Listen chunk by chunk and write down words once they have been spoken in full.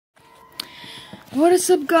What is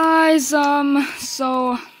up, guys?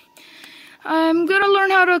 So I'm gonna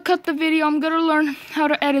learn how to cut the video. I'm gonna learn how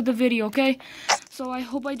to edit the video, okay? So I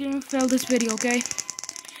hope I didn't fail this video, okay?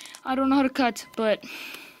 I don't know how to cut, but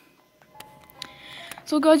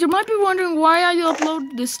so guys, you might be wondering why I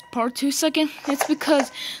upload this part 2 second. It's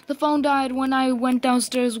because the phone died when I went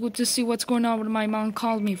downstairs to see what's going on, what my mom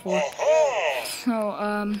called me for. So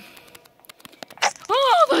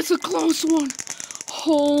oh, that's a close one.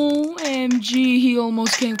 OMG, he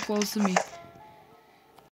almost came close to me.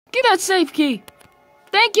 Get that safe key.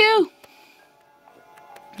 Thank you.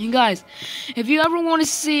 You guys, if you ever want to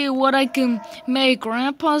see what I can make,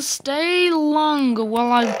 Grandpa, stay long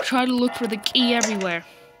while I try to look for the key everywhere.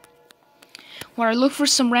 While I look for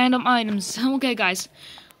some random items. Okay, guys.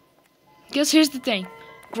 Guess here's the thing.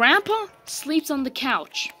 Grandpa sleeps on the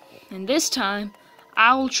couch. And this time,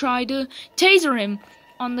 I will try to taser him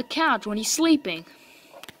on the couch when he's sleeping.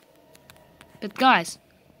 But guys,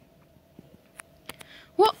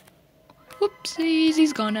 whoopsies,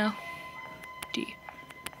 he's gone now. Oh dear,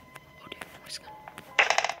 where's he gone?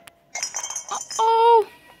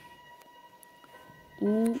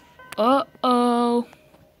 Ooh,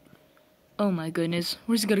 oh my goodness,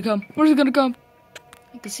 where's he gonna come? Where's he gonna come?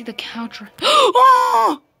 I can see the couch.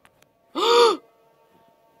 Oh!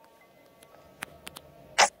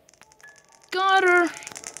 Got her.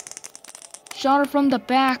 Shot her from the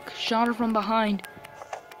back, shot her from behind.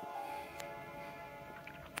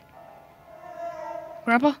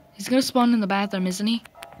 Grandpa, he's gonna spawn in the bathroom, isn't he?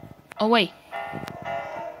 Oh, wait.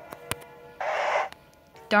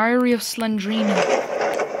 Diary of Slendrina.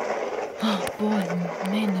 Oh, boy,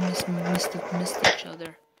 man, they missed each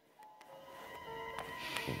other.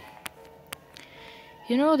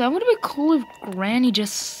 You know, that would be cool if Granny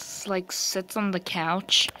just, like, sits on the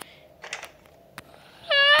couch.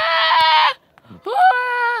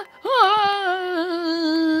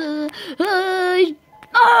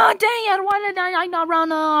 Oh, dang it! Why did I not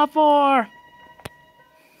run off for?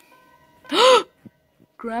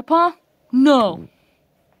 Grandpa? No.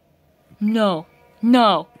 No.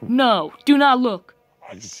 No. No. Do not look.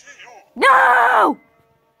 I see you. No!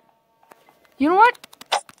 You know what?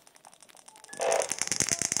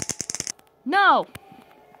 No.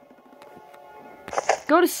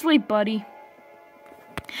 Go to sleep, buddy.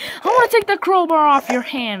 I want to take the crowbar off your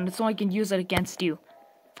hand so I can use it against you.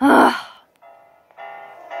 Ugh.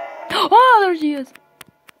 Oh, there she is.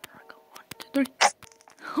 1, 2, 3.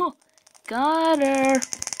 Oh, got her.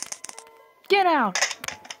 Get out.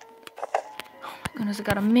 Oh my goodness, I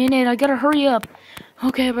got a minute. I gotta hurry up.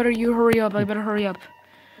 Okay, I better you hurry up. I better hurry up.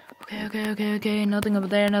 Okay. Nothing over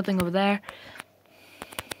there, nothing over there.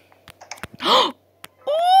 Oh,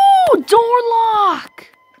 door lock.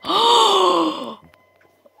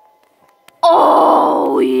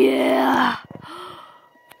 Oh, yeah.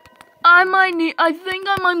 I think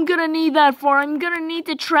I'm gonna need that I'm gonna need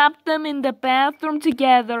to trap them in the bathroom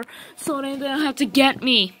together so they don't have to get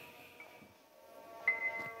me.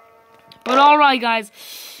 But alright, guys.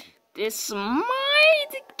 This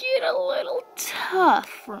might get a little tough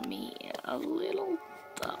for me. A little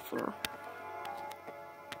tougher.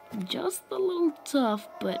 Just a little tough,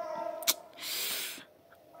 but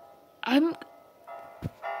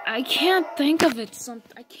I can't think of it.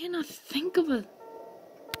 I cannot think of it.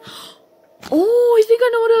 Oh, I think I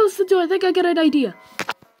know what else to do. I think I got an idea.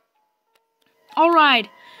 Alright.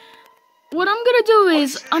 What I'm gonna do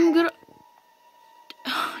is, Oh, I know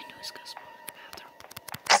he's gonna spawn in the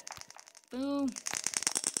bathroom. Boom.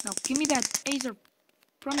 Now give me that taser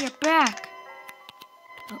from your back.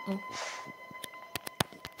 Uh-oh.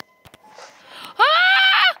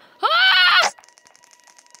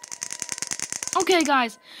 Okay,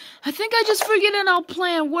 guys, I think I just figured out a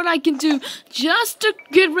plan what I can do just to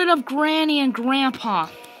get rid of Granny and Grandpa.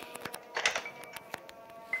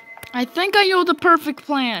 I think I know the perfect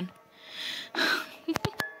plan.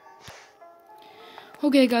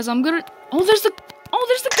 Okay, guys, I'm gonna. There's the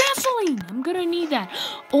gasoline. I'm gonna need that.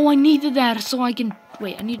 Oh, I needed that so I can.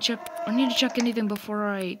 Wait, I need to check anything before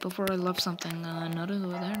I love something. Nothing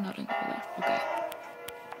over there. Nothing over there. Okay.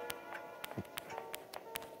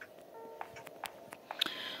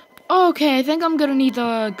 Okay, I think I'm gonna need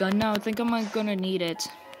the gun now. I think I'm gonna need it.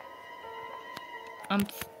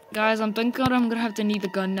 Guys, I'm thinking I'm gonna have to need the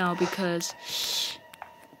gun now because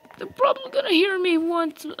they're probably gonna hear me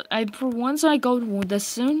once I go this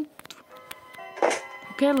soon.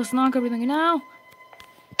 Okay, let's knock everything now.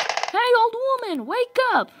 Hey, old woman, wake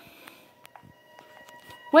up!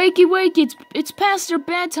 Wakey, it's past your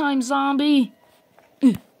bedtime, zombie.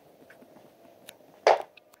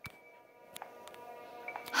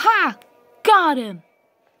 Ha! Got him!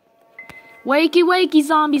 Wakey, wakey,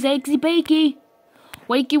 zombies, acey, bakey.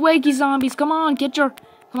 Wakey, wakey, zombies, come on,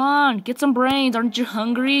 get some brains, aren't you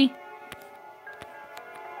hungry?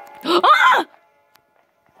 Ah!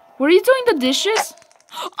 Were you doing the dishes?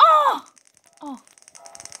 Oh! Oh.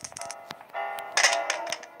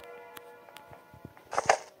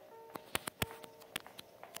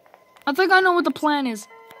 I think I know what the plan is.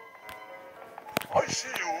 I see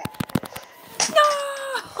you.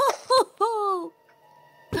 No!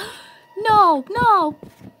 No, no!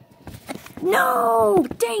 No!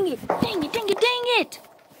 Dang it! Dang it, dang it, dang it!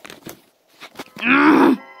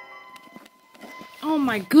 Oh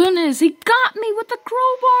my goodness, he got me with the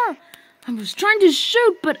crowbar! I was trying to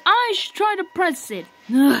shoot, but I should try to press it.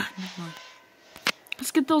 Ugh,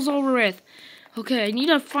 let's get those over with. Okay, I need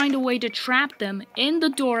to find a way to trap them in the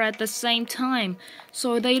door at the same time,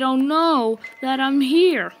 so they don't know that I'm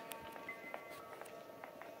here.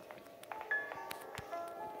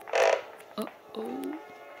 Uh-oh.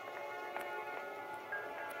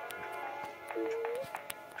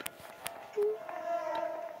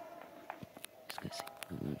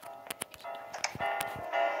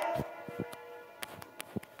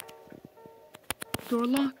 Door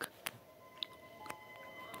lock.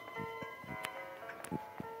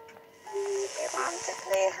 They want to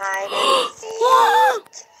play hide and seek.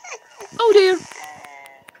 Oh dear.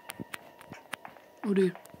 Oh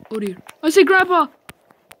dear. Oh dear. I see Grandpa.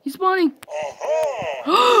 He's spawning.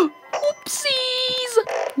 Whoopsies.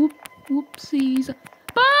 Whoopsies.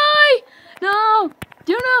 Bye. No.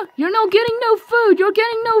 You're not getting no food. You're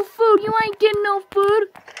getting no food. You ain't getting no food.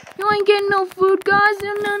 You ain't getting no food, guys.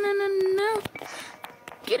 No.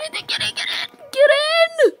 Get in. Get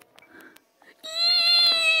in.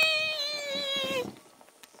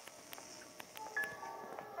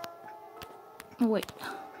 Oh, wait.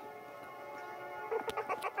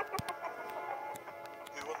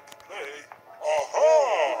 You want to play? Aha!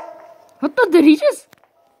 What the? Did he just?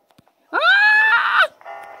 Ah!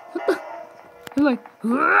 What the? He's like,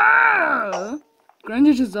 ah!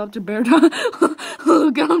 Granny's just up to bear down.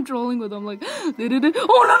 Look at I'm trolling with them. Like, they did it.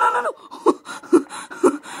 Oh, no.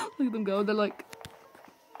 Look at them go. They're like,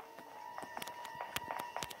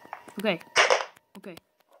 okay.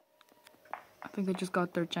 I think they just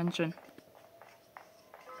got their attention.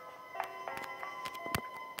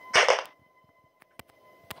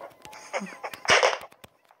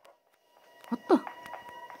 What the?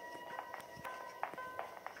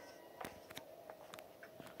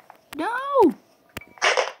 No!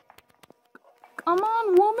 Come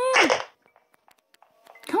on, woman!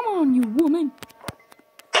 Come on, you woman!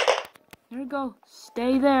 There we go.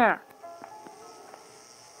 Stay there.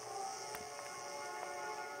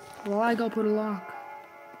 Well, I go put a lock.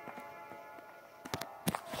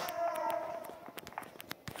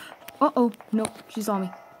 Uh-oh. No, she saw me.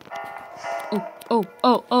 Oh.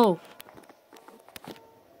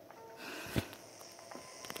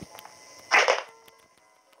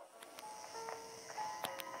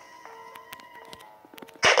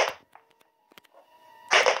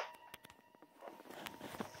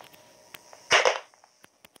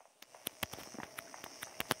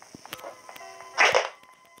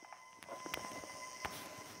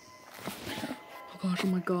 Oh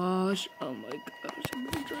my gosh, I'm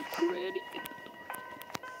gonna drive Granny.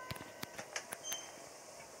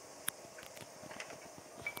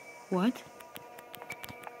 What?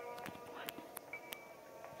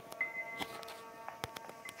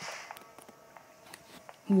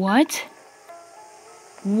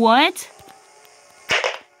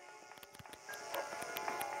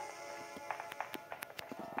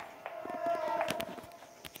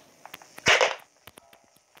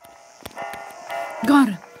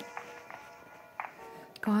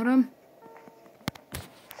 Got him.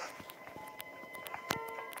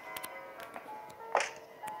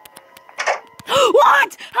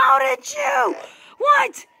 What? How did you?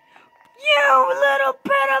 What? You little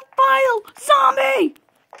pedophile zombie!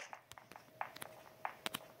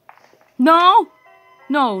 No.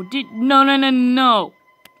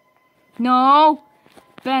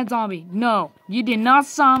 Bad zombie. No. You did not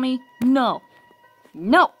saw me. No.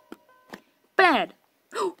 Bad.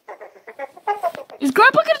 Is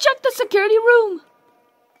Grandpa gonna check the security room?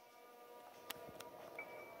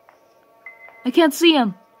 I can't see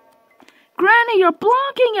him. Granny, you're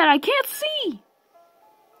blocking it. I can't see.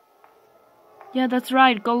 Yeah, that's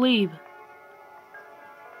right. Go leave.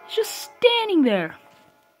 He's just standing there.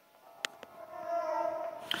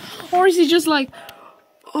 Or is he just like,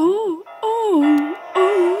 oh,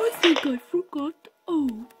 I think I forgot.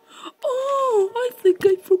 I think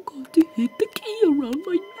I forgot to hit the key around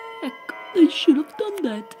my neck. I should have done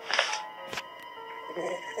that.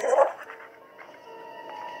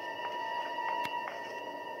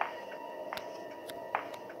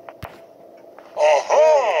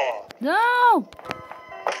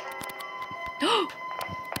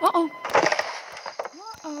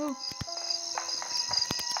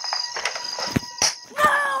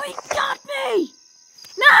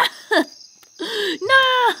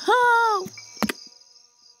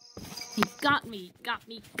 me. Got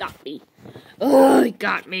me. Got me. Oh, he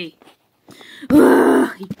got me.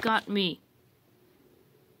 He got me.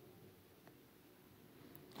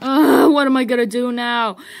 What am I gonna do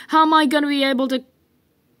now? How am I gonna be able to...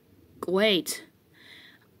 Wait.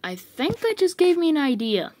 I think that just gave me an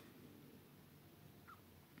idea.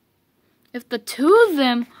 If the two of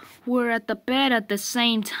them were at the bed at the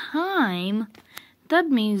same time, that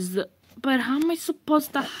means... But how am I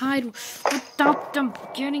supposed to hide without them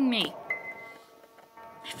getting me?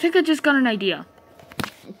 I think I just got an idea.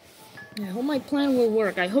 I hope my plan will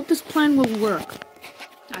work. I hope this plan will work.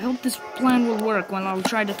 I hope this plan will work when I'll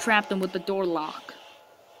try to trap them with the door lock.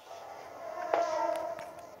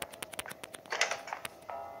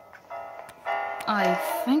 I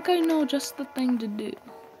think I know just the thing to do.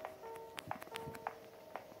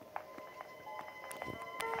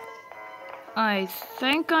 I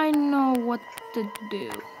think I know what to do.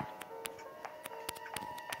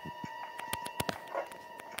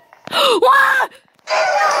 What?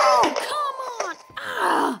 No! Come on!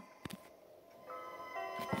 Ah!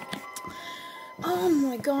 Oh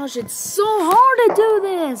my gosh, it's so hard to do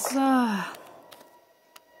this!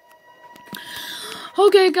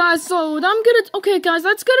 Okay guys, so okay guys,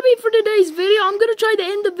 that's gonna be for today's video. I'm gonna try to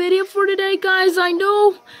end the video for today, guys. I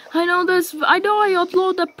know I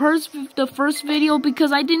uploaded the first video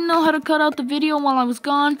because I didn't know how to cut out the video while I was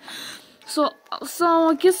gone. So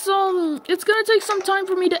I guess it's gonna take some time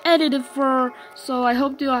for me to edit it so I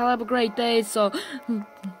hope you all have a great day. So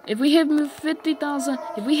if we hit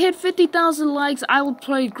 50,000 likes, I will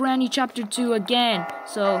play Granny Chapter 2 again.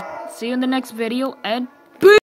 So see you in the next video, and